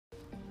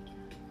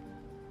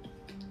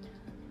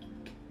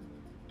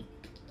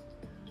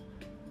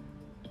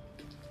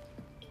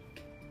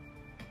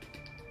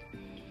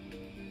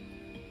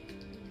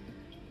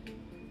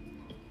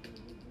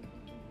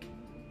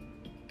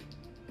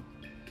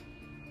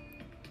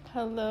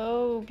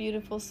Hello,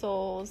 beautiful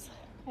souls.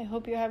 I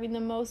hope you're having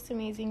the most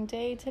amazing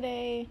day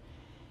today.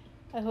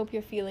 I hope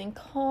you're feeling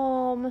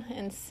calm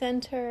and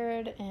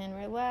centered and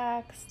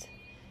relaxed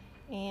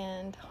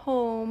and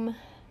home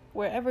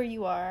wherever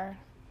you are.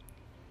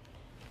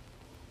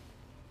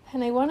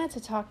 And I wanted to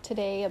talk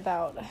today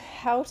about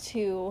how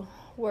to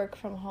work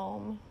from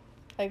home.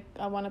 I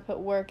want to put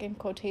work in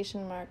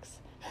quotation marks.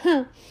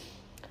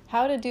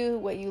 How to do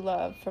what you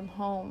love from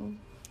home.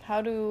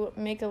 How to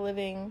make a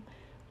living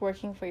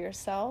working for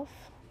yourself.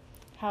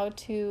 How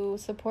to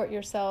support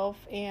yourself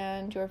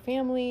and your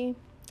family,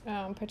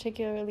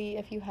 particularly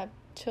if you have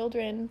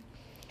children.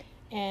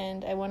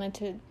 And I wanted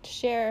to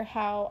share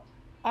how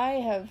I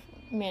have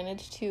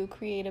managed to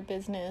create a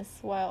business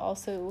while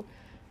also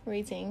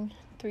raising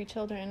 3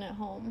 children at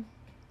home.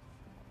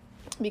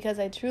 Because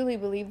I truly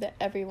believe that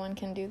everyone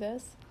can do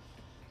this.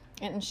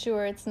 And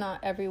sure, it's not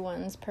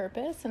everyone's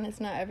purpose and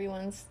it's not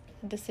everyone's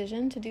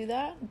decision to do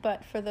that.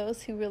 But for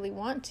those who really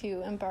want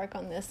to embark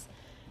on this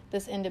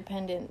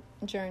independent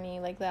journey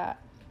like that,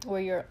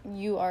 where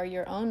you are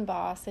your own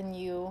boss and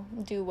you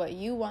do what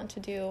you want to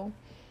do,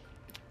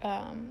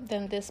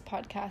 then this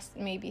podcast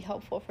may be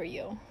helpful for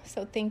you.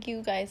 So thank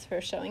you guys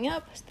for showing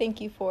up. Thank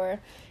you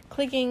for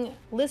clicking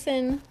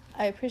listen.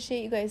 I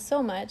appreciate you guys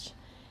so much.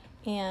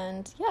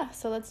 And yeah,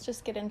 so let's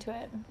just get into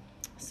it.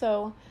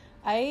 So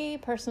I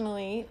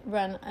personally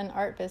run an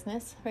art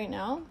business right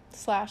now,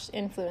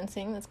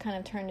 /influencing. That's kind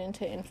of turned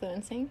into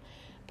influencing.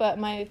 But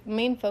my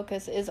main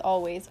focus is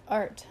always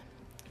art.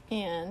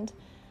 And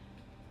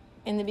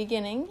in the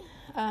beginning,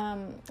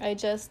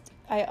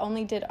 I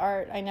only did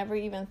art. I never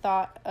even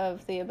thought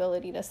of the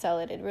ability to sell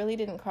it. It really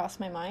didn't cross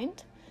my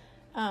mind.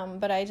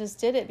 But I just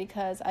did it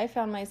because I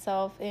found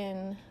myself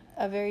in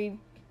a very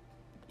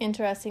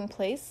interesting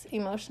place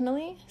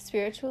emotionally,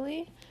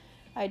 spiritually.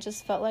 I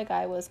just felt like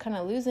I was kind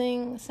of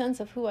losing sense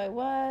of who I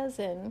was,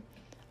 and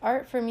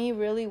art for me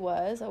really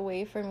was a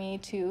way for me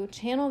to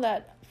channel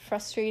that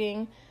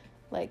frustrating,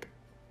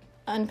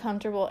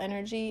 uncomfortable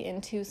energy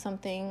into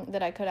something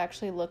that I could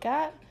actually look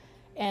at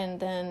and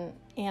then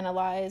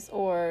analyze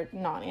or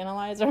not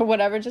analyze or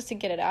whatever, just to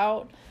get it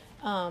out.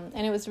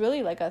 And it was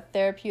really like a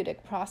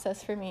therapeutic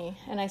process for me,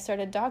 and I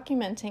started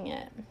documenting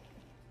it,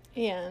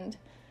 and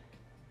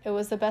it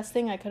was the best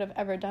thing I could have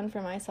ever done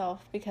for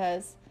myself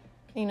because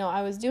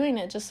I was doing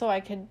it just so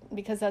I could,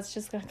 because that's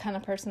just the kind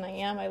of person I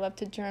am. I love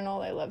to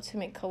journal. I love to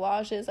make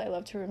collages. I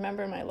love to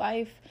remember my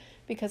life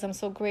because I'm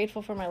so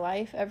grateful for my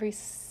life every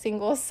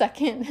single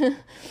second.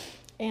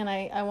 And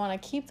I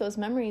want to keep those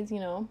memories,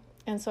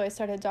 And so I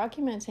started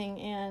documenting,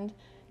 and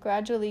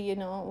gradually,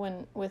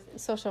 when with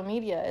social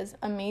media, as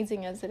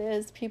amazing as it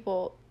is,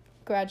 people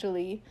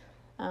gradually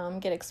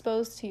get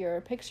exposed to your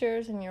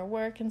pictures and your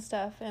work and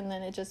stuff. And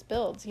then it just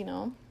builds,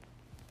 And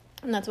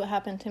that's what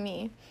happened to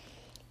me.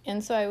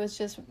 And so I was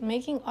just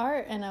making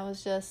art, and I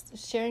was just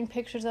sharing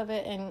pictures of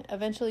it, and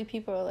eventually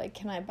people were like,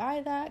 can I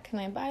buy that? Can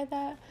I buy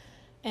that?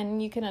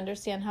 And you can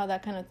understand how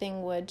that kind of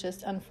thing would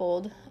just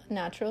unfold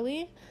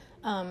naturally,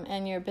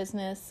 and your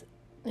business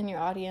and your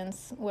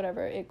audience,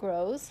 whatever, it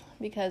grows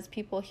because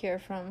people hear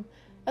from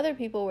other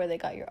people where they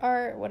got your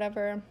art,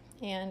 whatever,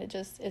 and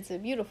it's a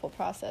beautiful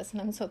process, and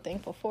I'm so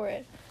thankful for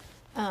it.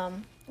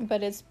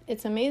 But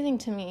it's amazing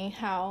to me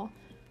how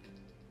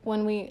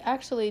when we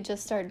actually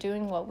just start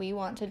doing what we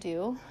want to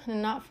do,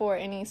 and not for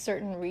any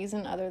certain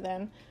reason other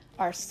than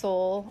our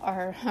soul,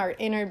 our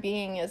inner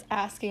being is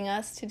asking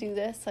us to do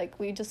this,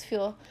 we just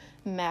feel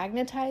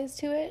magnetized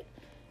to it,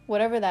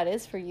 whatever that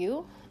is for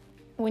you.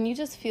 When you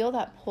just feel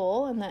that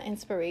pull and that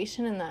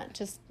inspiration and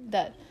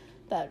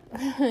that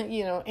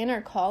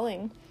inner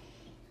calling,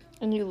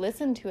 and you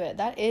listen to it,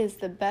 that is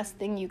the best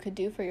thing you could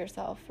do for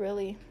yourself,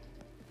 really.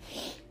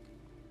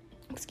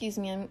 Excuse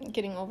me, I'm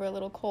getting over a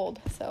little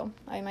cold, so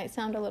I might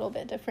sound a little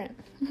bit different.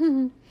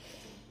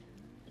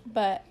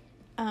 But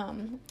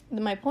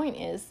my point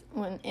is,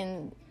 when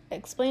in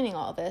explaining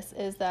all this,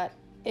 is that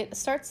it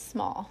starts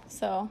small.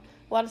 So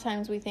a lot of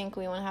times we think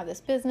we want to have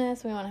this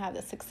business, we want to have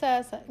this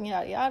success,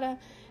 yada yada,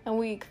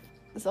 and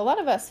a lot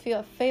of us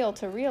fail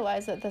to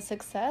realize that the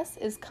success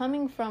is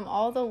coming from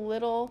all the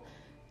little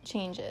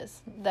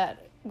changes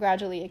that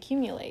gradually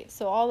accumulate.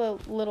 So all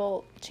the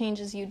little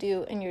changes you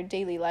do in your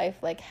daily life,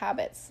 like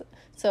habits.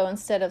 So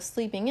instead of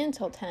sleeping in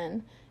till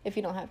 10, if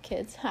you don't have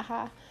kids,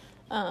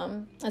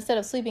 instead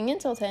of sleeping in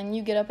till 10,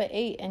 you get up at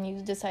 8 and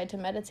you decide to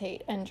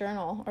meditate and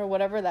journal or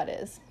whatever that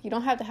is. You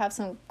don't have to have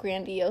some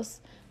grandiose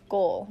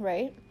goal,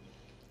 right?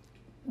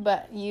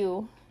 But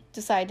you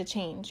decide to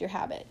change your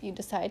habit. You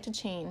decide to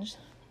change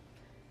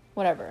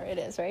whatever it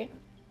is, right?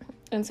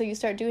 And so you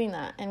start doing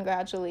that, and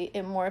gradually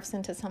it morphs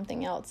into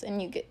something else,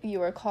 and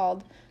you are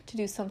called to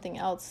do something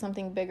else,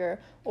 something bigger,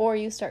 or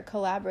you start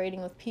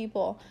collaborating with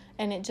people,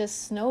 and it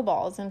just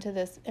snowballs into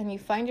this, and you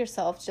find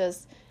yourself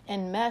just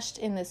enmeshed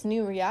in this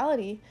new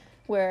reality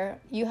where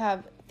you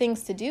have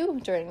things to do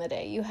during the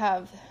day. You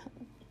have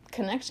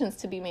connections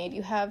to be made.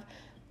 You have,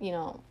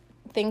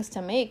 things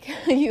to make.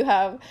 You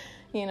have,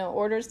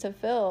 orders to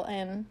fill,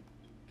 and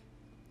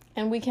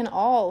we can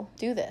all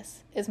do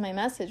this, is my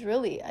message,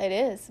 really. It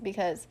is,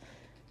 because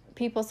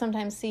people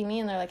sometimes see me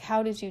and they're like,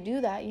 how did you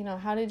do that?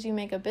 How did you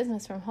make a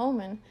business from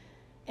home?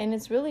 And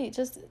it's really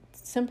just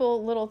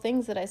simple little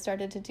things that I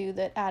started to do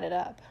that added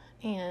up.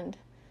 And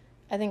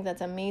I think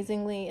that's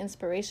amazingly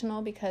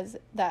inspirational because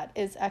that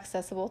is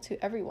accessible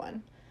to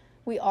everyone.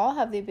 We all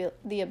have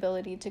the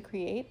ability to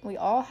create. We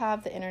all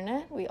have the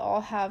internet. We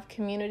all have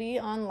community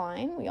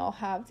online. We all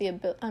have the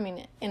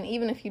ability, and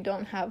even if you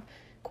don't have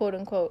quote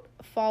unquote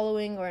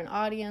following or an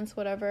audience,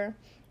 whatever,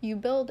 you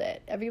build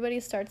it. Everybody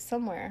starts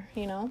somewhere,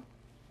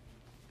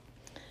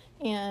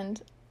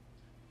 And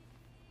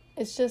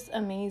it's just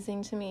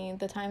amazing to me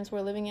the times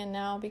we're living in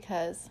now,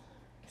 because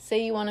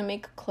say you want to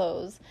make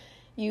clothes,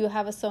 you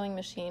have a sewing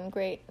machine,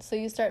 great. So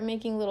you start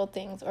making little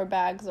things or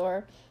bags,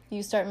 or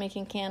you start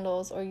making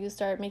candles, or you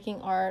start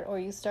making art, or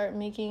you start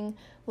making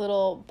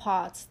little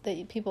pots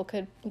that people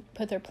could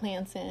put their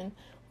plants in,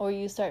 or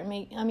you start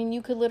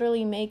you could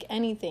literally make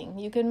anything.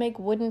 You could make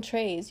wooden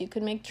trays, you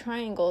could make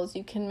triangles,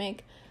 you can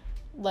make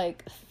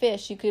like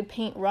fish, you could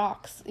paint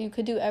rocks, you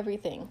could do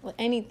everything,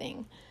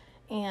 anything.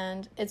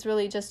 And it's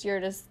really just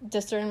your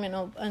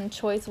discernment and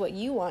choice what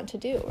you want to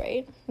do,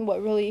 right?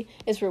 What really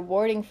is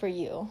rewarding for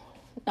you.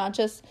 Not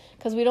just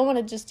because we don't want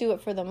to just do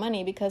it for the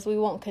money, because we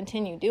won't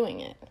continue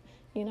doing it.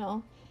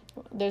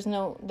 There's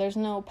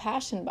no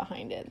passion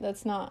behind it.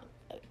 That's not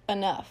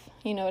enough.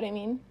 You know what I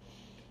mean?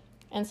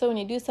 And so when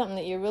you do something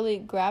that you're really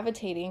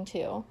gravitating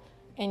to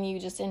and you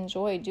just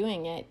enjoy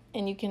doing it,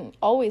 and you can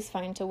always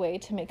find a way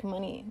to make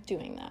money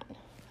doing that.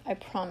 I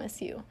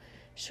promise you.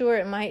 Sure,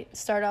 it might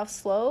start off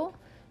slow,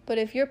 but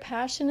if your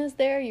passion is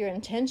there, your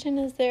intention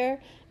is there,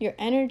 your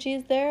energy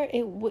is there,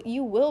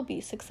 you will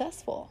be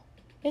successful.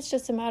 It's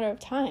just a matter of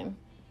time.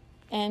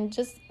 And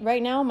just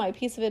right now, my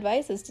piece of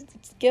advice is to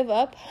give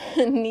up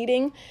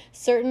needing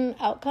certain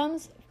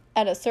outcomes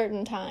at a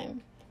certain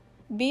time.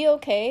 Be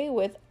okay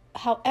with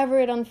however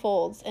it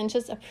unfolds and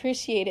just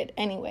appreciate it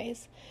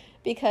anyways,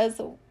 because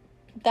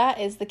that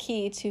is the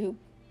key to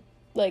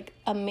like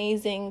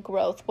amazing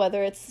growth,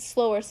 whether it's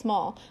slow or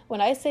small. When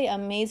I say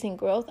amazing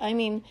growth, I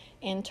mean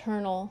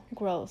internal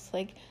growth.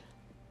 Like,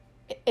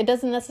 it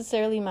doesn't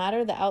necessarily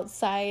matter the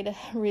outside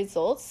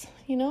results,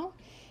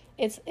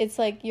 It's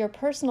like your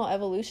personal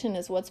evolution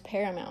is what's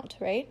paramount,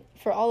 right?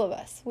 For all of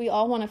us. We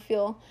all want to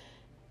feel,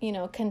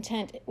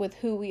 content with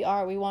who we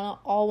are. We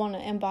all want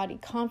to embody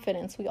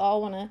confidence. We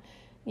all want to,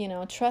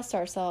 trust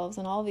ourselves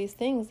and all these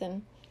things.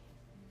 And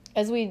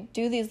as we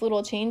do these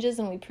little changes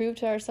and we prove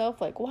to ourselves,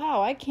 like,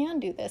 wow, I can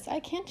do this. I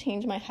can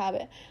change my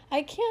habit.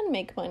 I can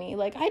make money.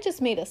 Like, I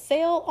just made a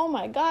sale. Oh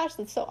my gosh,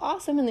 that's so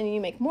awesome. And then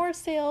you make more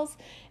sales.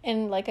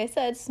 And like I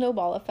said,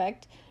 snowball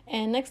effect.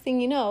 And next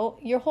thing you know,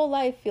 your whole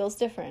life feels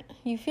different.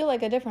 You feel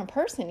like a different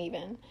person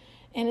even.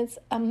 And it's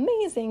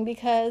amazing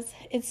because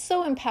it's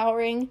so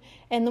empowering.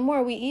 And the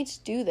more we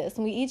each do this,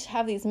 and we each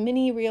have these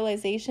mini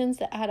realizations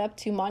that add up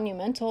to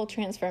monumental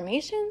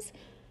transformations.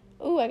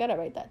 Ooh, I gotta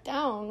write that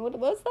down. What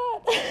was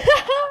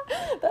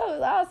that? That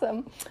was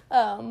awesome.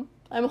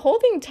 I'm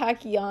holding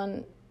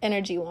Tachyon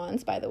energy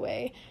wands, by the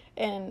way,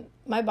 and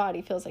my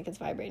body feels like it's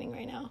vibrating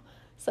right now.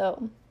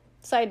 So,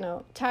 side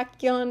note,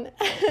 Tachyon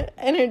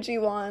energy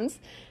wands,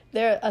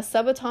 they're a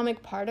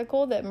subatomic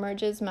particle that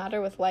merges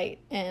matter with light,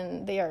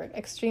 and they are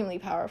extremely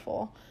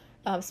powerful.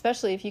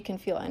 Especially if you can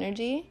feel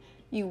energy,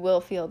 you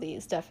will feel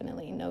these,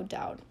 definitely, no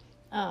doubt.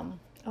 Oh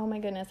my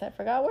goodness, I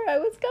forgot where I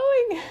was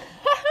going.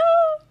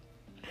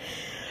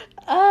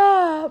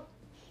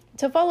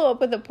 To follow up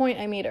with the point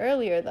I made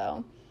earlier,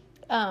 though,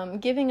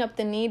 giving up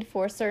the need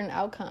for certain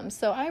outcomes.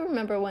 So I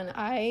remember when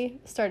I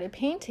started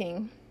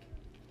painting,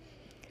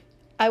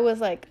 I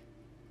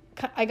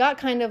got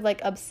kind of like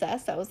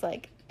obsessed. I was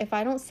like, if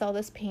I don't sell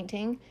this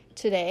painting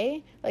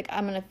today, like,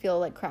 I'm going to feel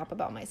like crap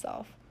about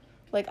myself.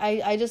 Like,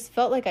 I just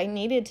felt like I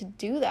needed to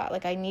do that.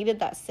 Like, I needed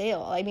that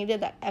sale. I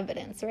needed that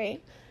evidence,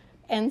 right?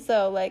 And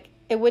so, like,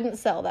 it wouldn't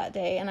sell that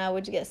day, and I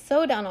would get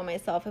so down on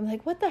myself. I'm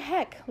like, what the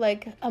heck?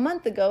 Like, a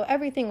month ago,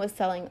 everything was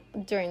selling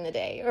during the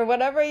day or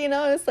whatever, And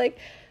it's like,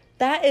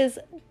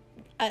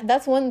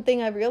 that's one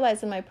thing I've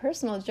realized in my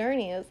personal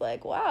journey is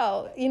like,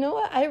 wow, you know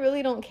what? I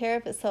really don't care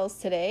if it sells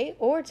today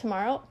or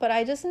tomorrow, but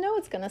I just know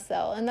it's going to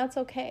sell, and that's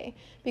okay,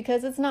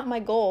 because it's not my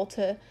goal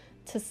to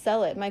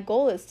sell it. My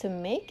goal is to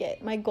make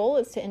it. My goal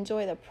is to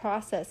enjoy the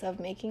process of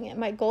making it.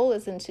 My goal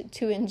is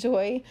to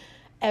enjoy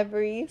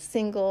every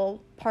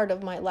single part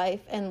of my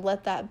life and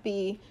let that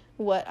be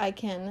what I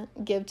can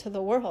give to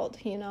the world,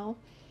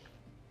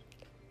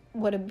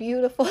 What a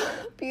beautiful,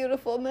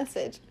 beautiful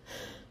message.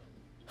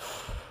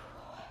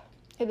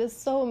 It is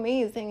so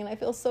amazing, and I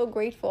feel so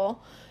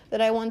grateful that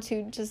I want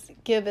to just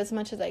give as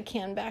much as I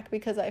can back,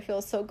 because I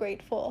feel so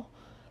grateful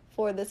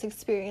for this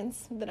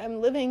experience that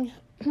I'm living.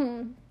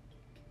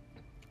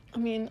 I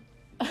mean,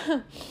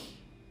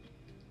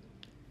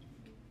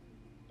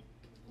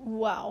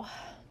 wow.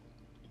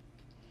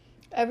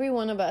 Every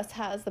one of us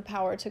has the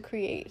power to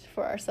create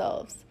for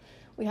ourselves.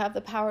 We have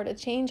the power to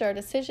change our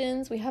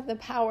decisions. We have the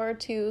power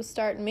to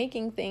start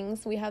making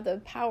things. We have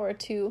the power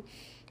to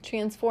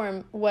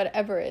transform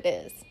whatever it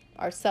is.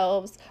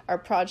 Ourselves, our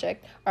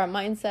project, our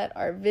mindset,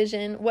 our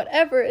vision,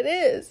 whatever it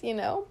is,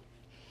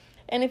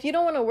 And if you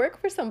don't want to work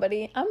for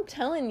somebody, I'm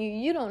telling you,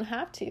 you don't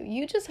have to.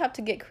 You just have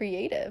to get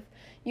creative.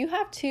 You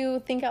have to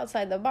think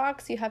outside the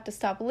box. You have to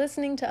stop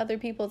listening to other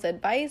people's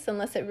advice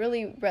unless it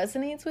really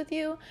resonates with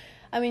you.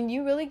 I mean,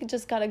 you really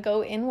just got to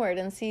go inward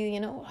and see,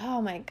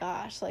 oh my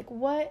gosh, like,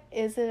 what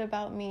is it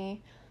about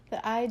me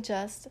that I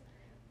just,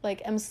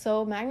 like, am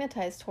so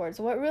magnetized towards?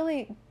 What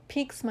really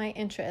piques my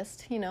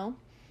interest,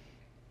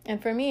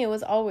 And for me, it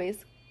was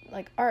always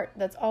like art.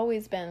 That's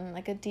always been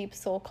like a deep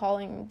soul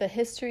calling. The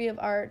history of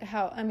art,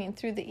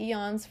 through the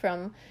eons,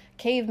 from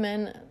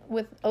cavemen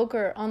with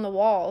ochre on the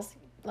walls,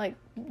 like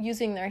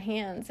using their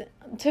hands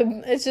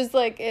it's just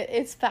like,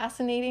 it's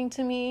fascinating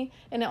to me,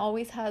 and it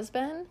always has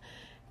been.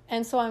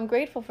 And so I'm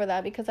grateful for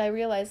that, because I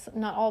realize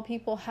not all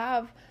people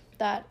have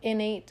that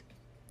innate,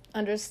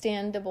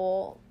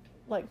 understandable,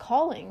 like,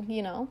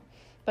 calling,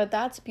 but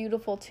that's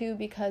beautiful too,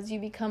 because you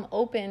become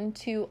open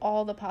to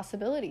all the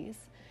possibilities.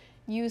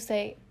 You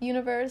say,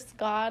 universe,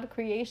 God,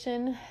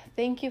 creation,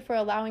 thank you for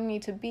allowing me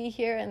to be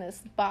here in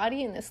this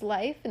body, in this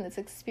life, in this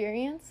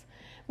experience.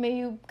 May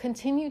you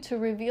continue to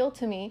reveal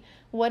to me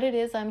what it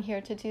is I'm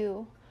here to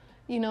do.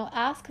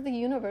 Ask the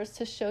universe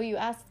to show you,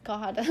 ask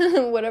God,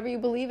 whatever you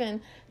believe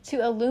in,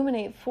 to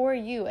illuminate for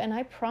you. And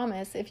I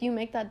promise, if you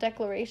make that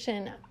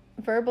declaration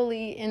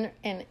verbally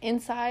and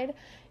inside,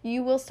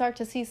 you will start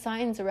to see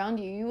signs around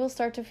you. You will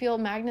start to feel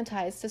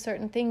magnetized to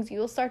certain things. You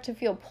will start to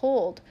feel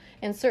pulled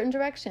in certain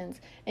directions.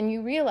 And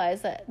you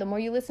realize that the more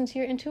you listen to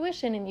your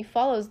intuition and you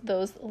follow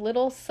those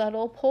little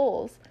subtle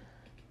pulls,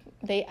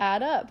 they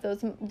add up.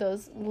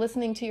 Those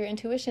listening to your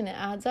intuition, it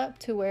adds up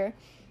to where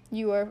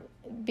you are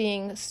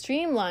being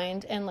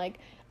streamlined and like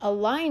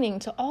aligning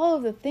to all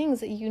of the things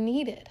that you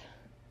needed.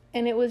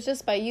 And it was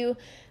just by you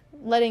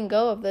letting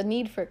go of the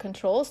need for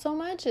control so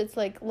much. It's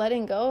like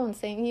letting go and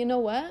saying, you know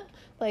what?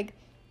 Like,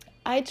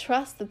 I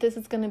trust that this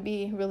is going to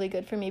be really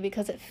good for me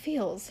because it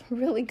feels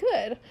really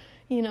good.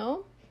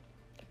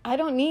 I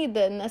don't need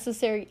the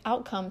necessary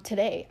outcome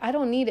today. I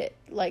don't need it.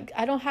 Like,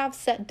 I don't have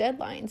set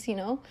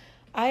deadlines,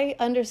 I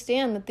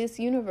understand that this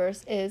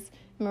universe is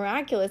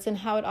miraculous in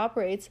how it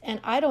operates, and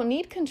I don't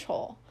need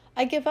control.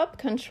 I give up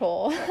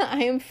control.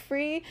 I am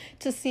free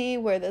to see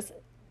where this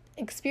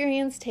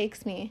experience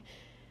takes me.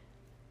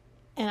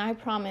 And I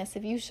promise,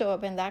 if you show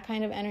up in that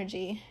kind of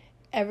energy,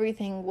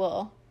 everything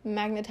will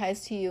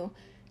magnetize to you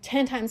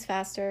 10 times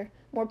faster,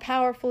 more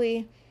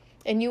powerfully,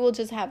 and you will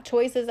just have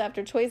choices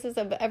after choices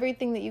of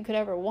everything that you could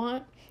ever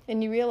want.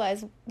 And you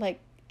realize, like,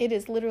 it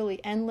is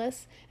literally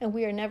endless, and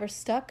we are never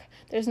stuck.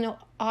 There's no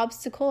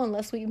obstacle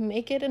unless we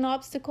make it an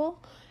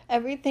obstacle.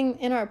 Everything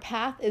in our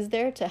path is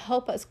there to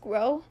help us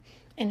grow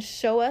and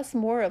show us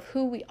more of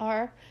who we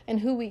are and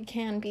who we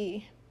can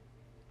be.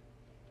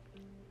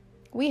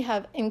 We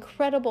have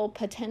incredible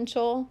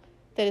potential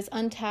that is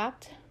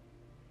untapped.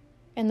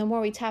 And the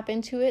more we tap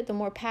into it, the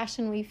more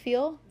passion we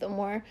feel, the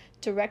more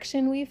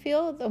direction we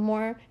feel, the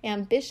more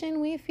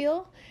ambition we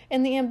feel.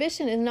 And the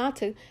ambition is not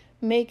to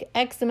make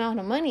X amount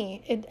of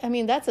money.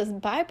 That's a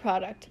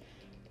byproduct.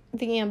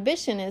 The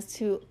ambition is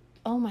to,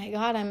 oh my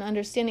God, I'm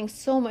understanding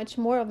so much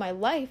more of my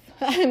life.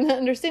 I'm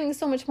understanding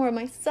so much more of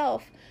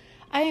myself.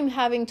 I am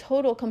having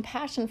total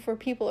compassion for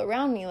people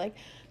around me. Like,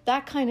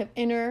 that kind of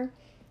inner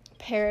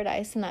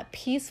paradise and that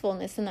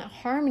peacefulness and that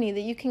harmony that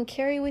you can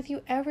carry with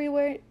you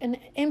everywhere and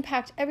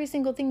impact every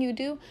single thing you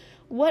do.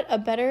 What a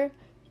better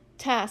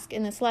task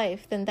in this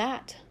life than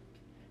that,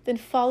 than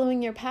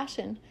following your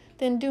passion,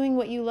 than doing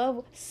what you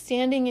love,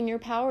 standing in your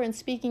power and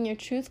speaking your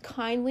truth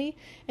kindly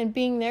and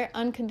being there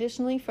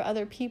unconditionally for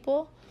other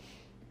people,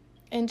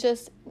 and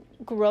just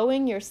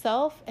growing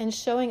yourself and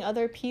showing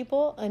other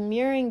people and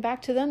mirroring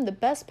back to them the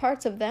best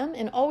parts of them,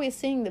 and always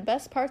seeing the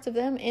best parts of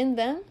them in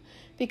them,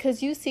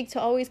 because you seek to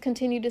always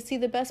continue to see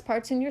the best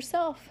parts in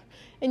yourself.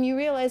 And you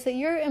realize that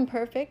you're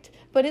imperfect,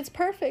 but it's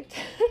perfect.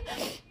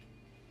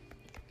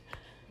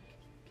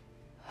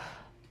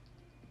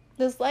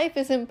 This life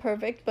isn't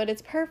perfect, but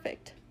it's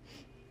perfect.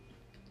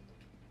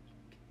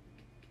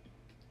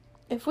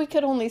 If we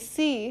could only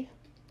see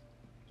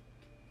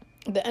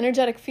the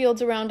energetic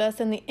fields around us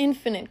and the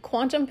infinite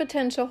quantum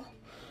potential,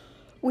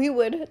 we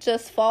would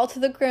just fall to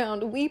the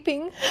ground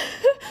weeping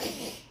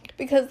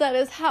because that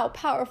is how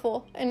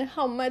powerful and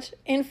how much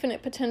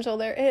infinite potential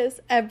there is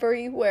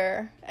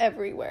everywhere,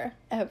 everywhere,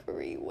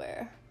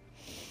 everywhere.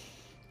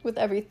 With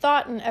every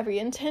thought and every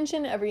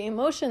intention, every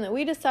emotion that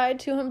we decide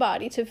to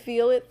embody, to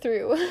feel it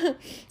through,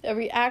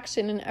 every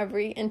action and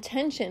every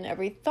intention,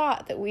 every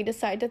thought that we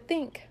decide to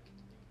think.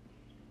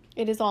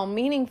 It is all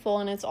meaningful,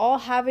 and it's all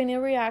having a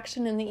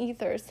reaction in the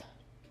ethers.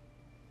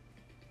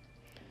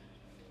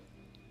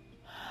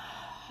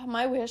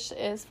 My wish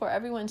is for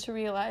everyone to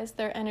realize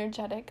their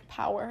energetic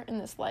power in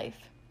this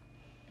life.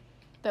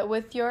 That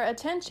with your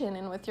attention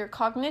and with your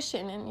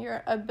cognition and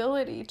your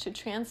ability to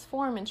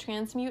transform and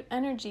transmute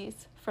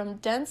energies from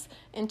dense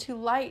into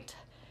light,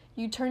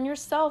 you turn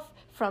yourself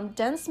from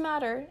dense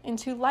matter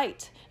into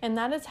light. And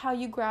that is how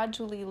you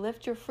gradually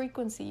lift your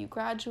frequency. You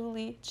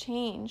gradually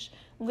change.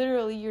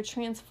 Literally, you're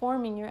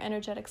transforming your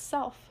energetic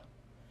self.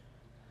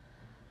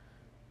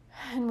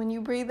 And when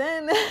you breathe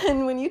in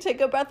and when you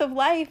take a breath of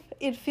life,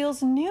 it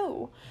feels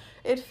new.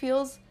 It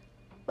feels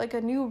like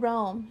a new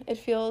realm. It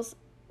feels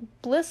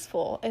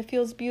blissful. It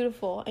feels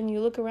beautiful. And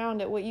you look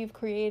around at what you've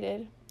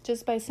created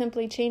just by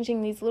simply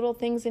changing these little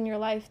things in your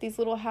life, these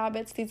little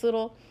habits, these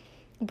little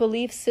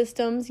belief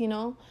systems, you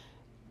know.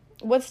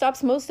 What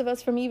stops most of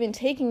us from even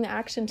taking the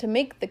action to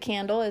make the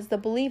candle is the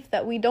belief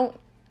that we don't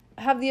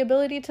have the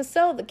ability to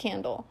sell the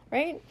candle,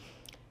 right?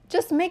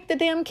 Just make the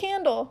damn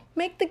candle.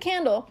 Make the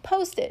candle.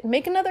 Post it.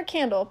 Make another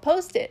candle.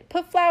 Post it.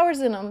 Put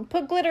flowers in them.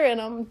 Put glitter in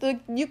them.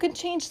 You can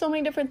change so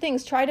many different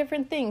things. Try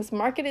different things.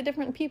 Market it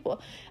different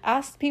people.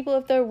 Ask people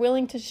if they're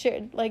willing to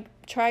share, like,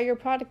 try your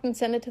product and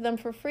send it to them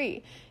for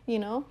free. You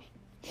know?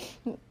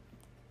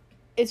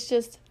 It's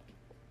just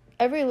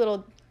every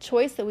little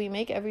choice that we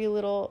make, every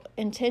little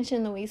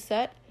intention that we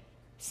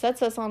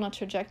sets us on a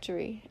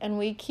trajectory. And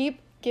we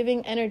keep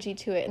giving energy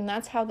to it, and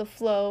that's how the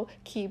flow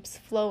keeps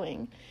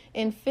flowing.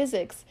 In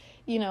physics,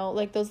 you know,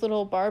 like those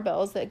little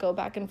barbells that go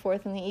back and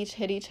forth and they each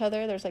hit each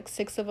other, there's like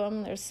 6 of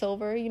them, there's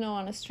silver, you know,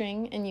 on a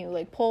string, and you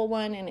like pull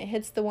one and it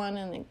hits the one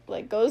and it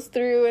like goes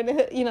through and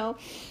it, you know,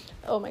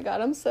 oh my god,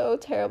 I'm so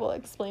terrible at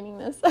explaining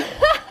this.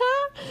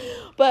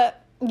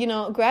 But you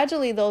know,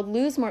 gradually they'll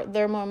lose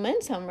their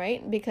momentum,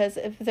 right? Because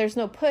if there's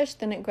no push,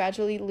 then it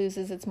gradually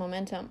loses its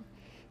momentum.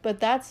 But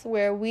that's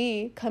where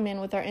we come in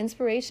with our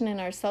inspiration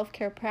and our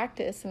self-care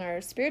practice and our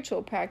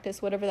spiritual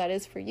practice, whatever that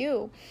is for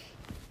you,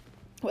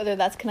 whether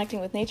that's connecting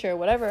with nature or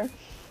whatever.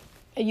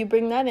 You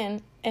bring that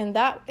in, and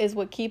that is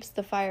what keeps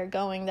the fire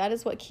going. That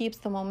is what keeps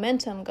the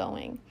momentum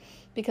going,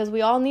 because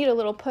we all need a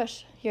little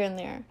push here and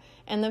there.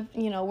 And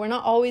we're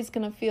not always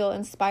going to feel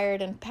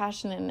inspired and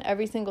passionate, and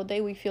every single day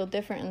we feel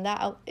different, and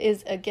that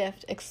is a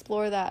gift.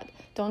 Explore that.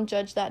 Don't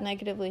judge that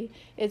negatively.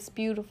 It's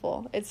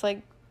beautiful. It's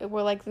like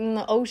we're like in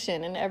the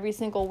ocean and every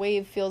single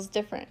wave feels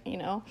different, you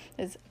know.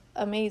 It's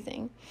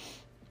amazing.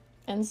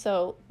 And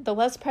so the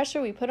less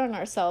pressure we put on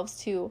ourselves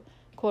to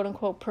quote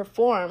unquote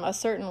perform a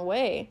certain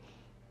way,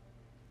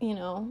 you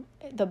know,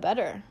 the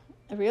better.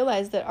 I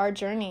realize that our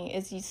journey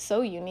is so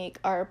unique.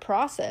 Our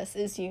process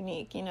is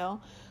unique, you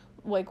know.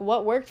 Like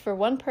what worked for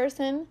one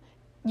person,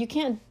 you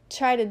can't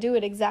try to do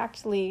it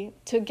exactly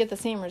to get the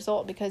same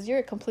result, because you're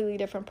a completely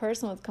different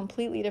person with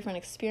completely different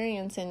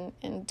experience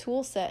and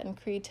tool set and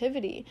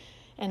creativity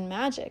and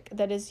magic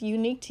that is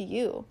unique to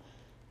you.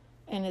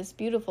 And it's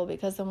beautiful,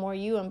 because the more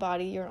you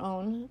embody your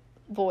own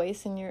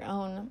voice and your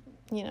own,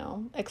 you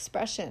know,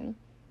 expression,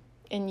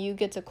 and you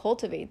get to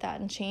cultivate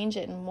that and change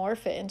it and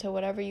morph it into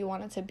whatever you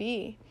want it to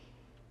be,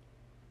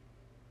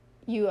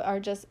 you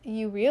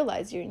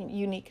realize your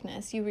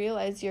uniqueness. You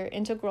realize your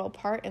integral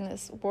part in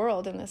this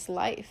world, in this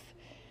life.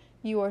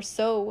 You are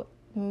so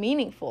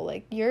meaningful.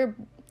 Like your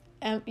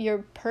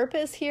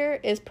purpose here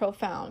is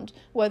profound,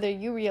 whether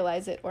you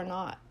realize it or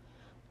not.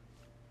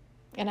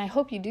 And I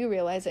hope you do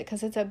realize it,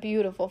 because it's a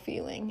beautiful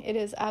feeling. It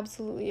is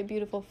absolutely a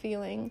beautiful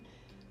feeling.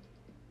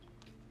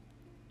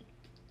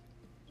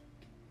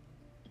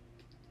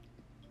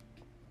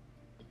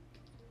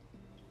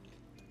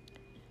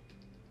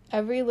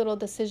 Every little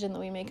decision that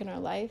we make in our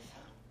life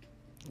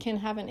can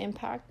have an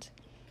impact.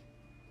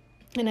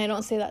 And I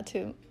don't say that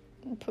to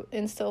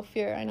instill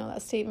fear. I know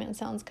that statement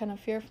sounds kind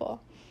of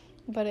fearful.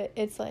 But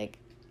it's like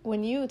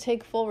when you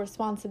take full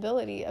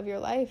responsibility of your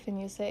life and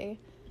you say,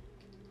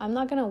 I'm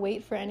not going to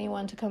wait for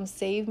anyone to come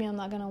save me. I'm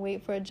not going to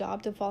wait for a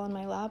job to fall in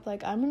my lap.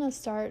 Like, I'm going to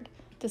start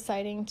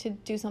deciding to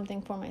do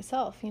something for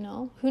myself, you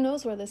know? Who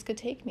knows where this could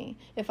take me?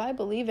 If I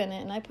believe in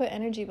it and I put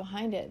energy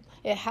behind it,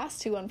 it has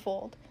to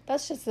unfold.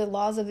 That's just the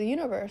laws of the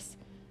universe.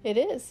 It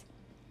is.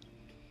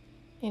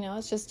 You know,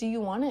 it's just, do you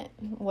want it?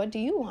 What do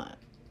you want?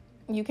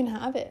 You can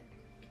have it.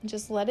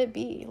 Just let it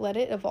be. Let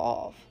it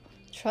evolve.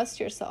 Trust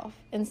yourself.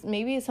 And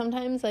maybe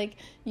sometimes, like,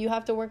 you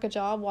have to work a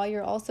job while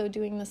you're also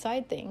doing the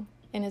side thing.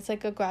 And it's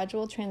like a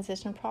gradual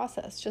transition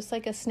process, just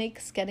like a snake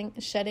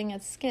shedding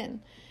its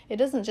skin. It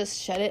doesn't just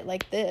shed it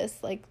like this,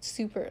 like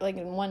super, like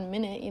in 1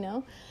 minute, you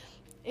know.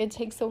 It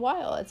takes a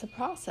while. It's a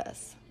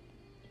process.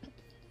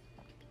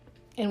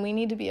 And we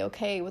need to be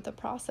okay with the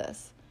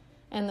process.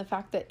 And the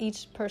fact that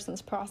each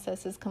person's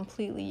process is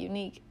completely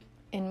unique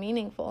and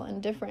meaningful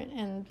and different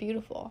and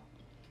beautiful.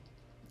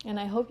 And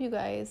I hope you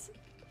guys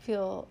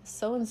feel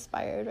so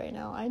inspired right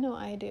now. I know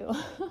I do.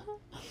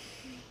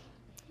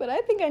 But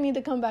I think I need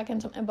to come back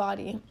into my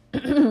body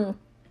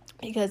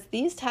because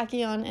these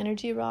tachyon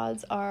energy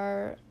rods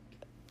I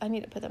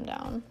need to put them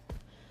down.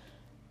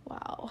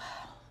 Wow,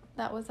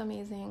 that was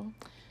amazing.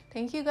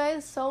 Thank you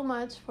guys so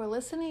much for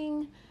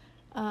listening.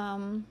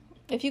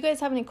 If you guys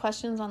have any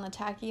questions on the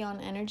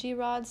tachyon energy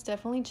rods,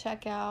 definitely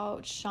check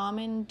out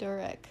Shaman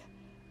Durek.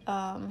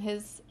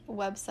 His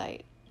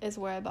website is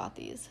where I bought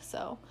these.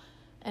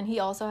 And he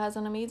also has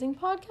an amazing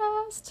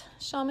podcast.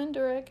 Shaman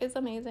Durek is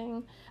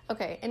amazing.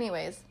 Okay,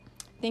 anyways.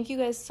 Thank you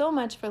guys so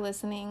much for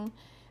listening.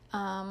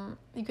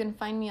 You can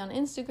find me on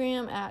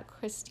Instagram at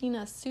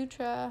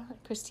Christina_Sutra.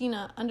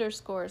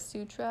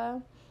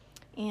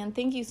 And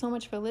thank you so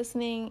much for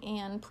listening.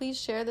 And please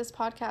share this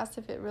podcast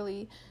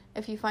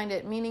if you find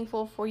it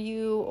meaningful for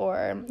you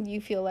or you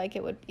feel like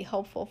it would be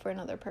helpful for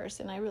another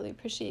person. I really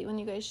appreciate when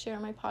you guys share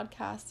my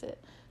podcast.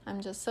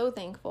 I'm just so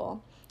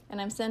thankful. And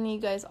I'm sending you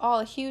guys all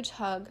a huge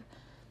hug.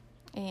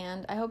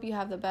 And I hope you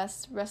have the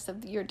best rest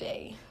of your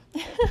day.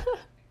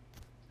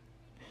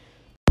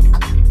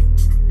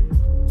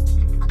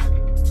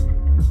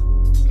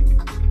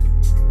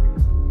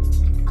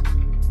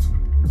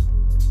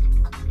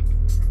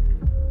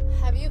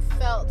 Have you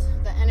felt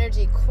the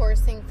energy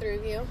coursing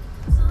through you?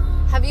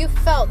 Have you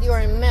felt your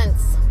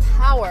immense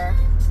power?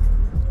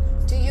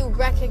 Do you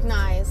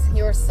recognize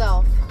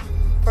yourself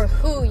for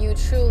who you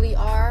truly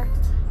are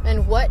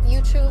and what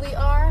you truly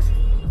are?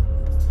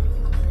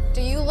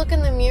 Do you look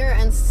in the mirror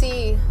and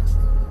see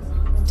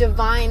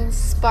divine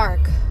spark,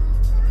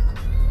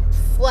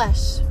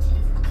 flesh,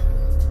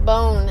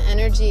 bone,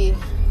 energy,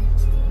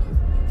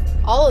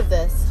 all of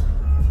this?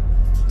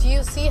 Do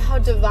you see how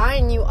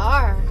divine you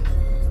are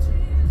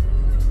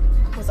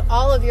with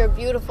all of your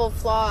beautiful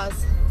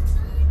flaws?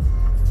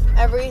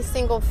 Every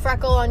single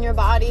freckle on your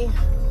body,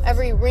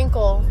 every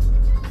wrinkle,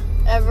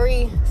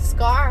 every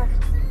scar,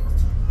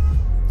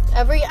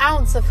 every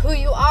ounce of who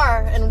you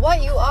are and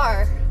what you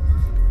are.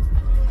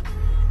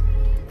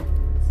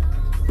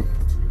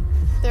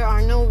 There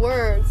are no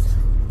words.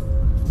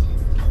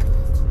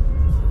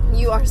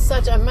 You are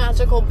such a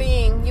magical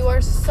being. You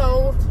are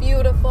so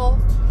beautiful.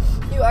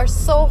 You are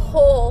so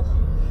whole.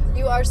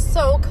 You are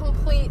so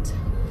complete.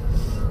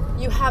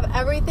 You have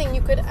everything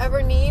you could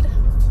ever need.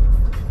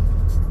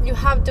 You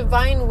have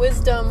divine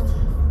wisdom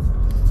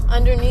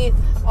underneath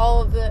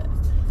all of the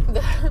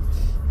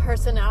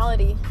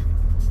personality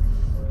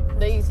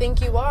that you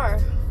think you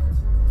are.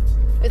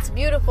 It's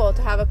beautiful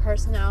to have a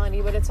personality,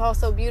 but it's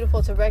also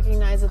beautiful to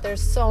recognize that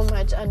there's so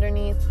much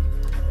underneath.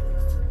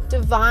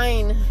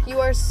 Divine. You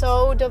are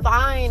so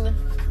divine.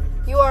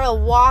 You are a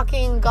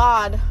walking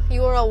God.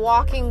 You are a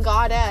walking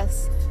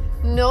goddess.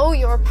 Know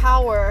your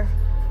power.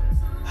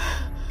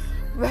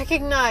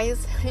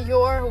 Recognize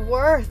your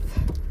worth.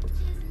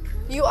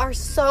 You are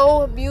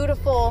so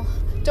beautiful.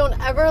 Don't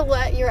ever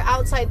let your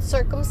outside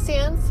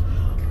circumstance,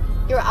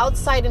 your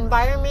outside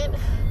environment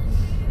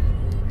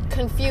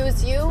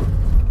confuse you.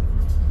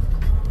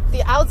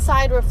 The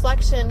outside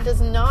reflection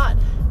does not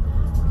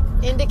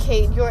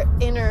indicate your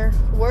inner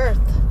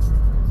worth.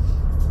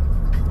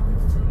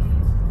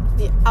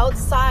 The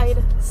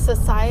outside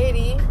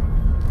society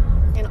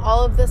and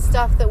all of the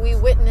stuff that we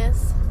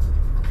witness,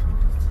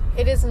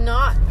 it is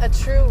not a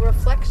true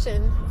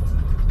reflection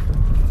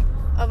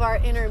of our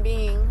inner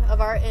being,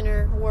 of our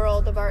inner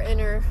world, of our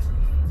inner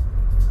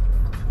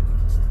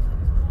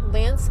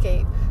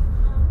landscape.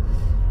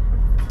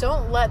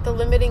 Don't let the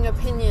limiting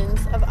opinions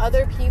of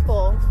other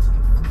people,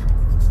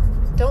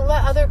 don't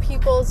let other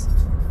people's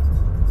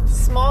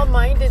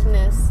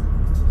small-mindedness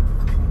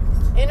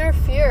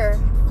interfere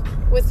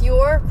with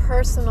your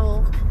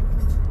personal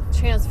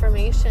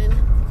transformation,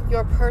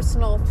 your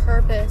personal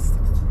purpose,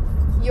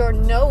 your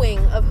knowing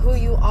of who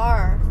you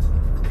are,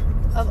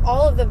 of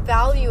all of the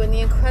value and the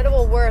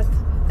incredible worth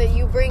that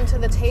you bring to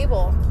the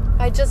table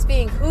by just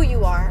being who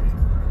you are.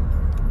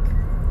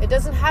 It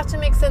doesn't have to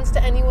make sense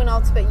to anyone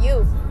else but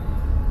you.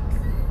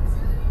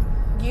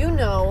 You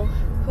know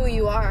who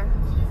you are.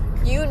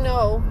 You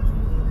know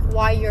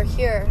why you're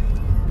here.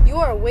 You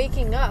are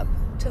waking up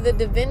to the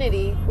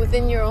divinity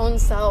within your own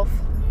self.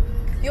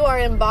 You are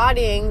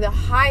embodying the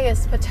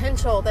highest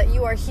potential that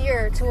you are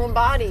here to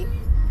embody.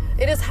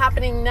 It is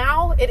happening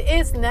now. It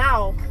is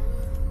now.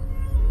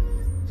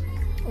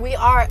 We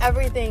are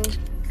everything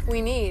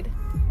we need.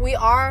 We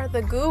are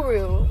the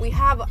guru. We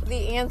have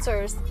the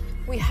answers.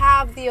 We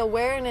have the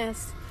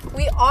awareness.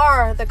 We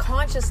are the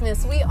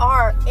consciousness. We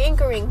are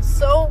anchoring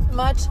so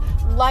much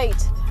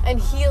light and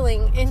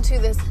healing into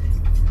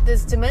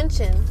this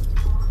dimension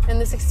and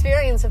this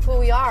experience of who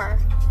we are.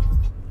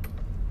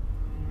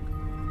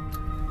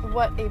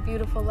 What a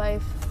beautiful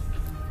life.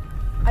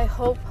 I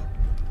hope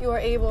you are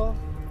able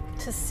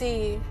to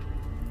see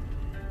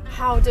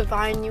how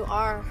divine you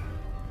are.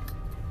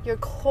 Your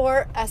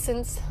core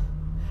essence,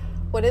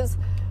 what is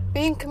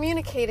being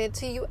communicated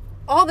to you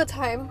all the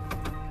time.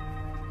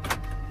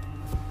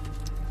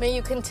 May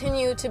you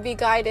continue to be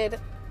guided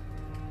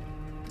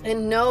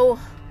and know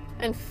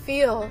and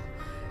feel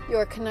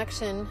your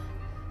connection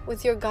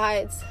with your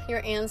guides,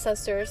 your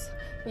ancestors,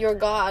 your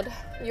God,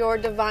 your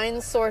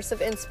divine source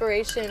of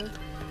inspiration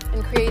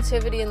and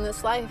creativity in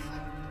this life.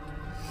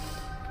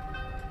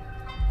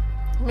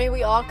 May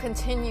we all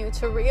continue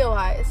to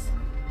realize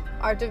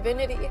our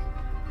divinity.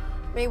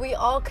 May we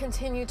all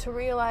continue to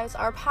realize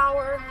our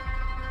power.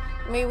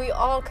 May we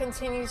all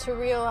continue to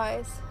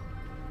realize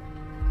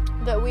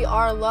that we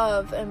are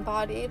love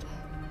embodied.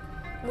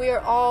 We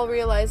are all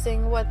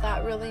realizing what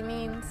that really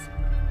means.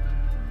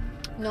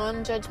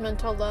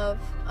 Non-judgmental love,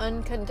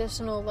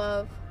 unconditional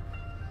love,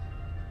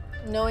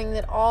 knowing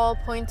that all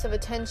points of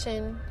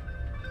attention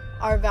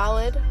are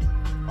valid,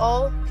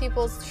 all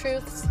people's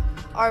truths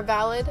are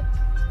valid,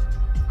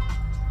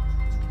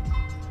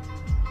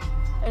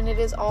 and it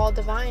is all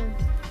divine.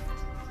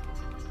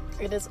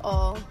 It is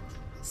all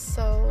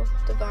so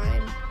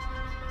divine.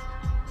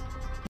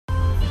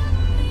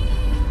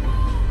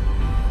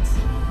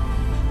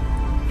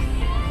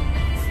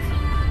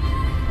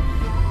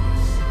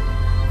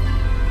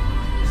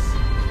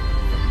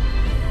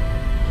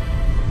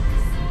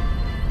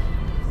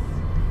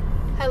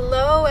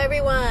 Hello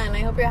everyone,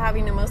 I hope you're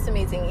having the most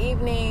amazing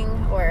evening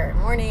or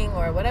morning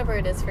or whatever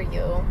it is for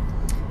you.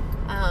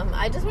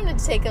 I just wanted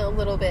to take a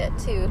little bit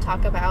to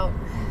talk about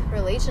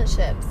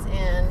relationships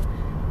and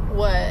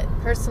what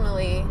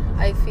personally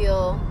I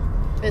feel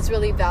is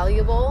really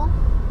valuable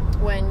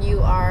when you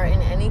are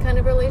in any kind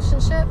of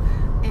relationship.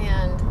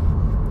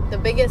 And the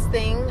biggest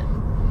thing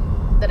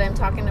that I'm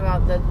talking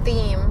about, the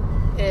theme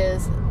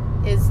is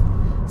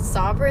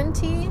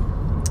sovereignty.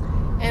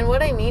 And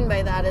what I mean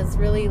by that is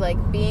really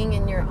like being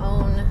in your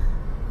own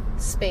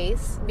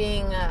space,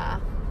 being,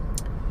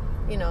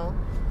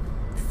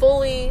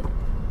 fully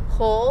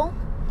whole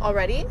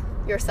already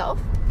yourself,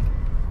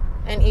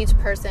 and each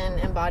person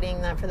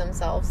embodying that for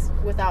themselves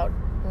without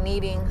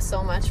needing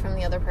so much from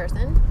the other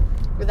person,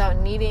 without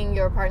needing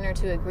your partner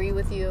to agree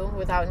with you,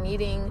 without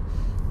needing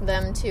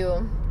them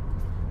to,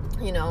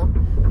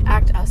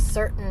 act a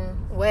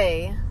certain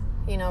way,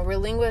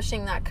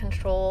 relinquishing that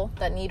control,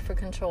 that need for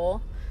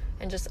control,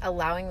 and just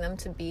allowing them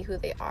to be who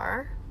they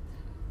are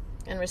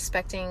and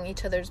respecting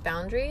each other's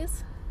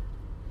boundaries.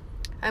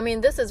 I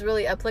mean, this is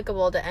really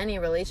applicable to any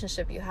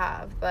relationship you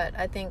have, but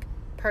I think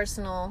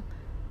personal,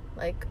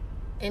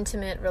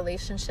 intimate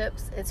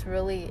relationships, it's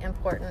really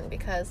important,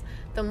 because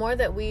the more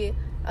that we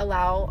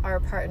allow our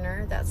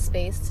partner that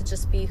space to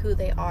just be who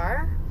they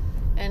are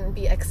and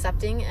be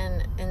accepting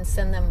and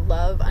send them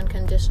love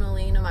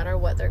unconditionally no matter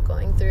what they're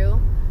going through,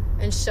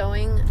 and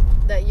showing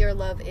that your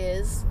love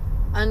is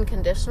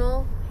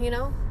unconditional,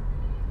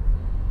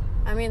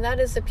 I mean, that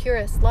is the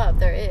purest love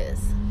there is.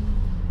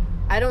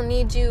 I don't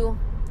need you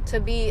to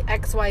be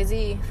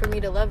XYZ for me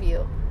to love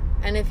you.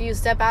 And if you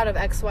step out of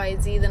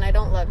XYZ, then I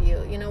don't love you.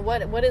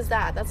 What is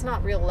that? That's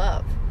not real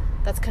love.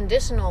 That's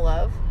conditional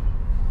love,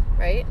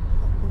 right?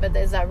 But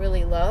is that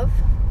really love?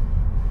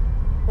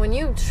 When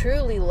you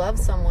truly love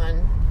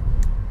someone,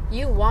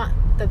 you want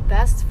the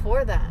best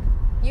for them.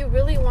 You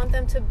really want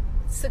them to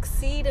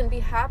succeed and be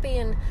happy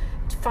and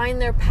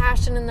find their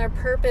passion and their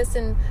purpose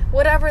and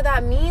whatever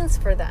that means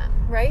for them,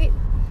 right?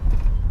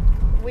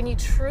 When you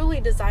truly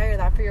desire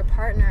that for your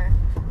partner,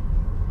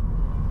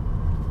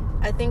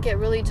 I think it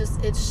really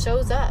it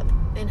shows up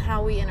in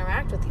how we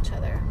interact with each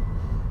other.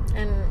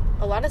 And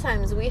a lot of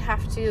times we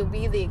have to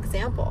be the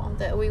example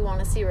that we want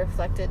to see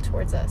reflected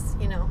towards us,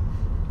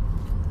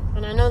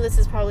 And I know this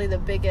is probably the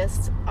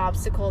biggest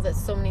obstacle that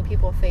so many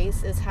people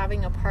face, is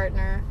having a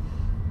partner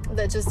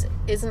that just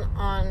isn't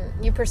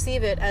you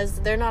perceive it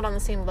as they're not on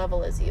the same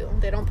level as you.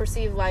 They don't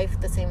perceive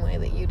life the same way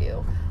that you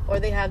do. Or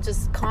they have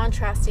just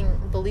contrasting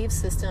belief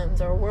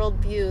systems or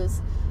worldviews,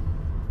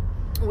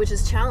 which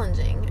is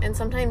challenging. And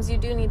sometimes you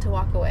do need to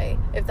walk away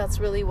if that's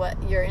really what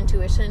your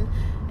intuition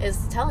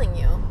is telling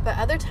you. But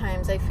other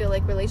times I feel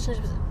like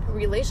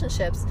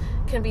relationships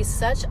can be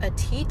such a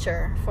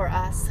teacher for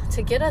us,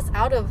 to get us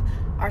out of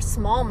our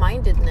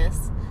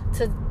small-mindedness,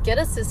 to get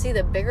us to see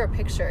the bigger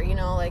picture,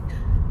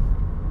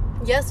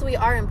 yes, we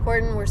are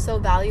important, we're so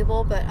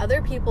valuable, but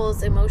other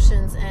people's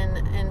emotions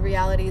and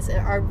realities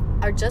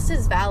are just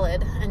as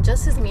valid and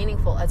just as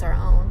meaningful as our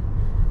own.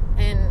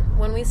 And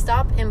when we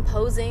stop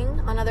imposing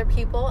on other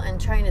people and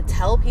trying to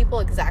tell people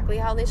exactly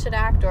how they should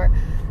act, or,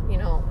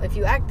 if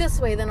you act this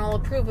way, then I'll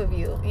approve of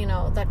you,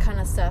 that kind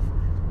of stuff.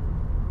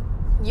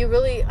 You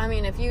really,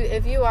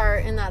 if you are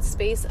in that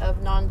space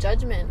of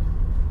non-judgment,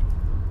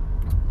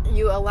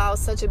 you allow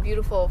such a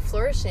beautiful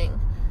flourishing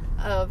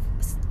of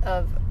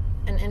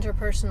an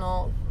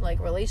interpersonal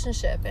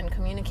relationship and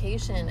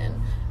communication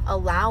and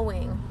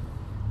allowing.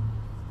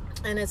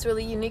 And it's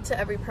really unique to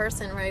every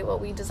person, right?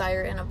 What we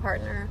desire in a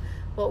partner,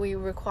 what we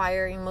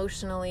require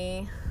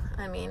emotionally.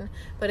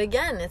 But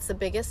again, it's the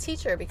biggest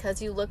teacher,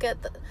 because you look at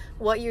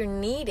what you're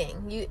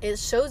needing. It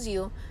shows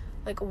you,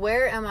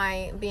 where am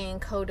I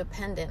being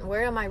codependent?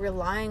 Where am I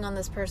relying on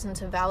this person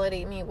to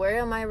validate me? Where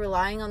am I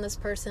relying on this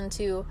person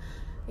to,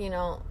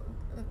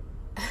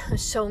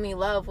 show me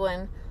love,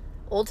 when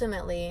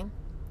ultimately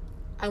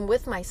I'm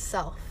with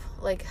myself?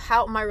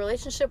 How my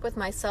relationship with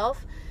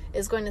myself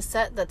is going to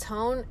set the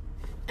tone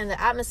and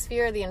the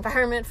atmosphere, the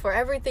environment for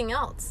everything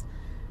else.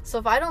 So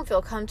if I don't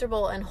feel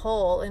comfortable and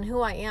whole in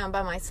who I am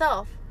by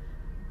myself,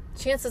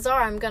 chances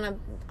are I'm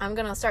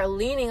gonna start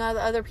leaning on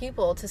other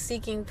people to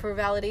seeking for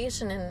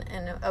validation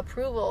and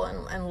approval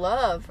and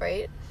love,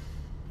 right?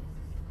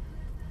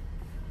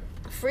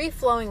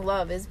 Free-flowing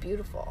love is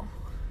beautiful,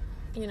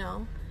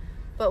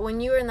 But when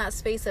you're in that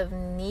space of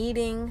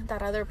needing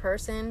that other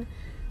person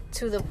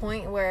to the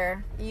point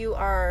where you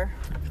are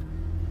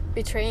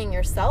betraying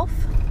yourself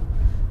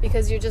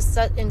because you're just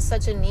in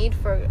such a need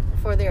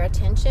for their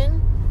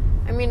attention,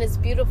 it's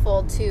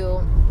beautiful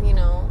to,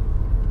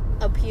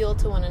 appeal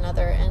to one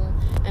another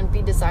and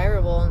be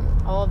desirable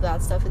and all of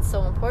that stuff. It's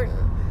so important.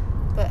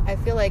 But I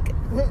feel like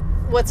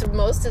what's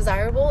most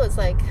desirable is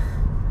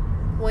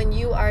when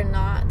you are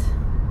not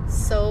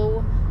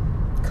so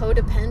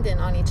codependent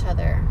on each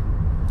other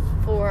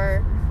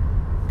for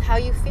how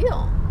you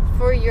feel,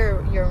 for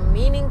your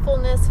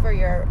meaningfulness, for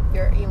your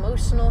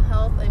emotional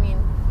health. I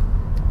mean,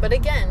 but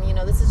again,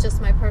 this is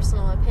just my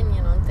personal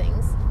opinion on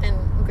things,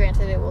 and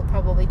granted, it will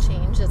probably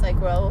change as I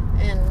grow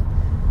and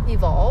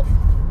evolve.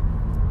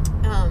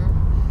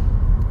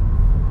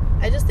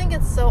 I just think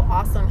it's so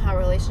awesome how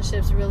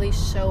relationships really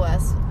show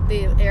us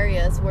the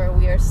areas where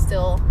we are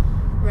still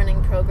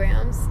running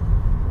programs,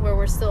 where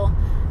we're still,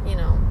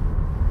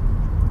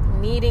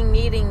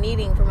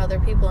 needing from other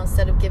people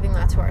instead of giving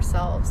that to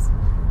ourselves,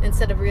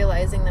 instead of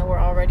realizing that we're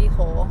already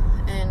whole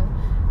and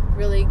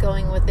really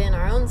going within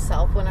our own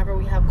self whenever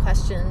we have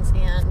questions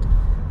and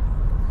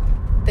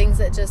things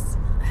that just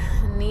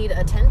need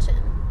attention.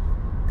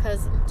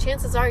 Because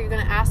chances are you're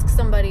going to ask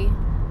somebody,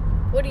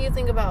 what do you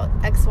think about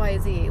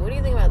XYZ? What do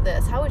you think about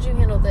this? How would you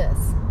handle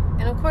this?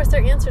 And of course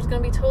their answer is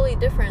going to be totally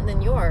different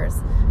than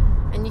yours.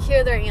 And you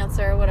hear their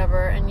answer or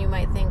whatever, and you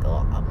might think,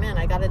 oh man,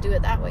 I got to do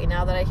it that way.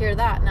 Now that I hear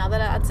that, now that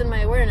that's in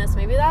my awareness,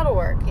 maybe that'll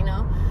work,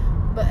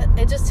 But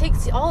it just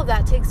all of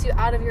that takes you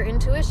out of your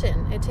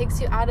intuition. It takes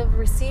you out of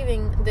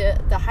receiving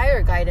the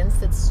higher guidance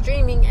that's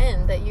streaming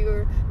in that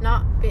you're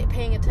not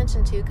paying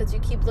attention to because you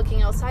keep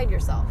looking outside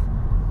yourself.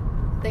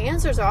 The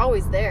answers are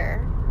always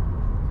there.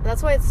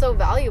 That's why it's so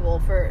valuable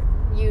for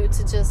you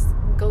to just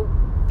go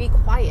be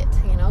quiet,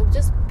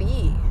 just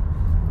be.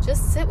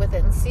 Just sit with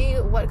it and see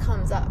what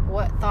comes up,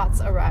 what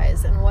thoughts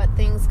arise, and what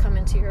things come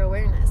into your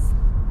awareness.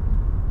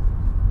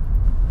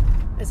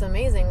 It's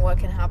amazing what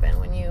can happen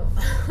when you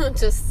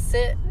just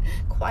sit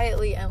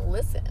quietly and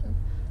listen,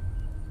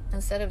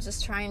 instead of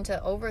just trying to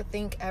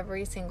overthink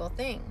every single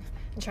thing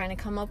and trying to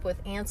come up with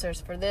answers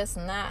for this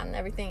and that and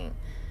everything.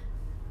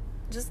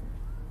 Just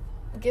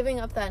giving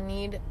up that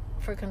need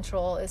for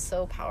control is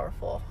so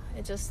powerful.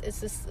 It's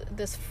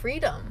this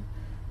freedom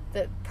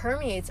that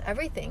permeates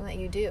everything that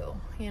you do,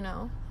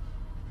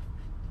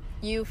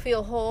 You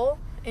feel whole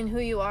in who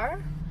you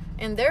are,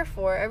 and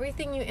therefore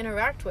everything you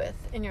interact with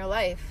in your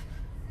life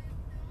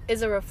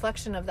is a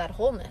reflection of that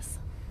wholeness.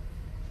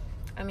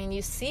 I mean,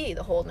 you see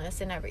the wholeness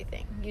in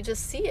everything. You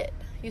just see it.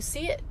 You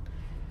see it.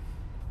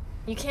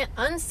 You can't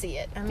unsee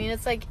it. I mean,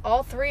 it's like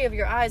all three of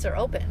your eyes are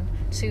open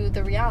to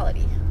the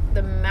reality,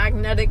 the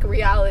magnetic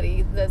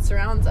reality that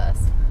surrounds us.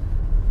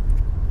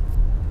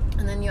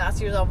 And then you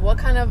ask yourself, what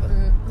kind of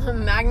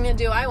magnet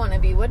do I want to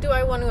be? What do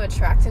I want to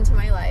attract into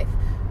my life?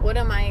 What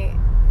am I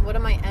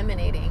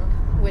emanating?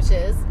 Which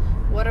is,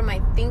 what am I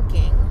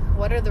thinking?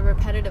 What are the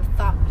repetitive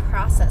thought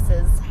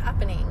processes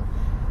happening?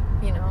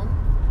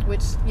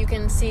 Which you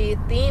can see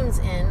themes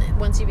in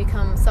once you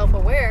become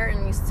self-aware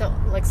and you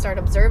start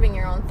observing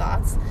your own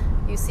thoughts.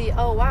 You see,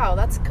 oh wow,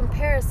 that's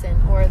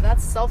comparison, or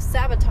that's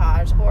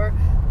self-sabotage, or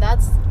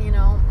that's,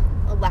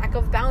 a lack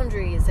of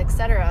boundaries,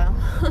 etc.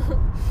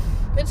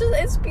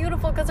 It's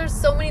beautiful because there's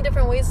so many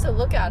different ways to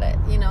look at it,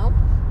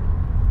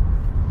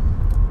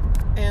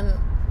 And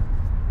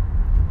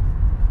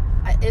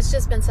it's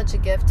just been such a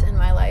gift in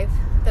my life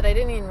that I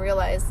didn't even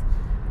realize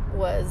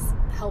was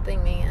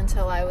helping me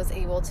until I was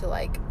able to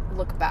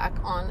look back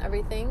on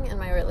everything in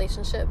my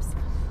relationships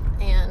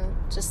and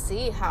just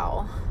see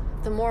how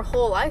the more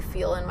whole I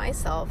feel in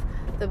myself,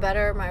 the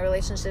better my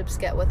relationships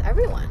get with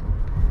everyone.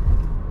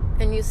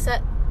 And you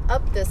set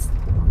up this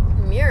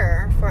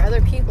mirror for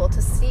other people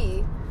to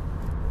see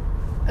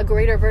a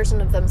greater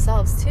version of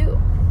themselves too.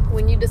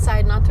 When you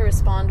decide not to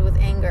respond with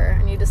anger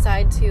and you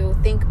decide to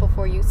think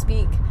before you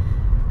speak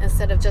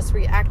instead of just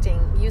reacting,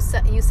 you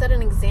set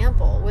an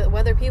example.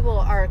 Whether people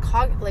are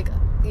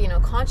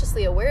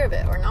consciously aware of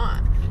it or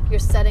not, you're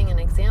setting an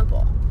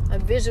example, a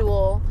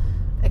visual,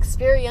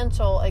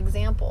 experiential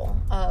example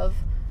of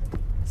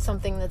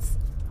something that's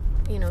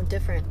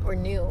different or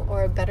new,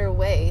 or a better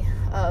way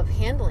of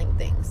handling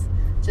things.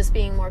 Just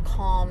being more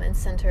calm and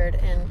centered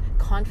and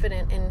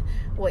confident in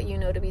what you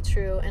know to be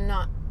true, and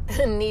not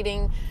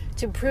needing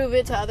to prove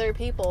it to other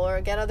people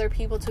or get other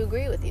people to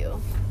agree with you.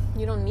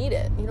 You don't need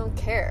it. You don't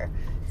care.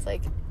 It's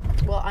like,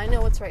 well, I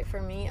know what's right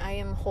for me. I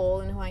am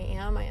whole in who I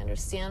am. I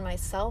understand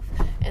myself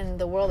and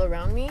the world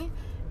around me.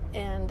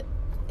 And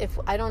if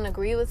I don't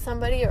agree with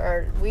somebody,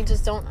 or we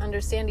just don't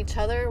understand each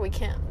other, we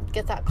can't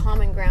get that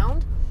common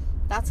ground,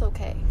 that's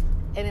okay.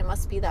 And it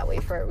must be that way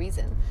for a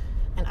reason.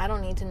 And I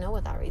don't need to know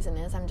what that reason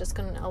is. I'm just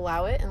going to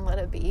allow it and let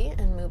it be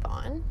and move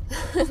on.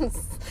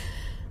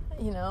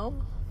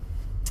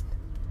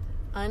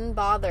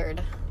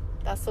 Unbothered.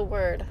 That's the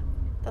word.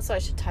 That's what I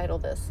should title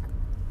this.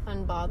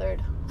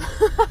 Unbothered.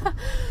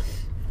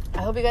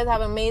 I hope you guys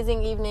have an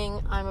amazing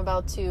evening. I'm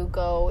about to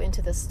go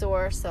into the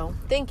store. So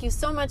thank you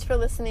so much for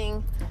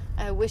listening.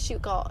 I wish you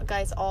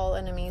guys all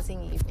an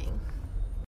amazing evening.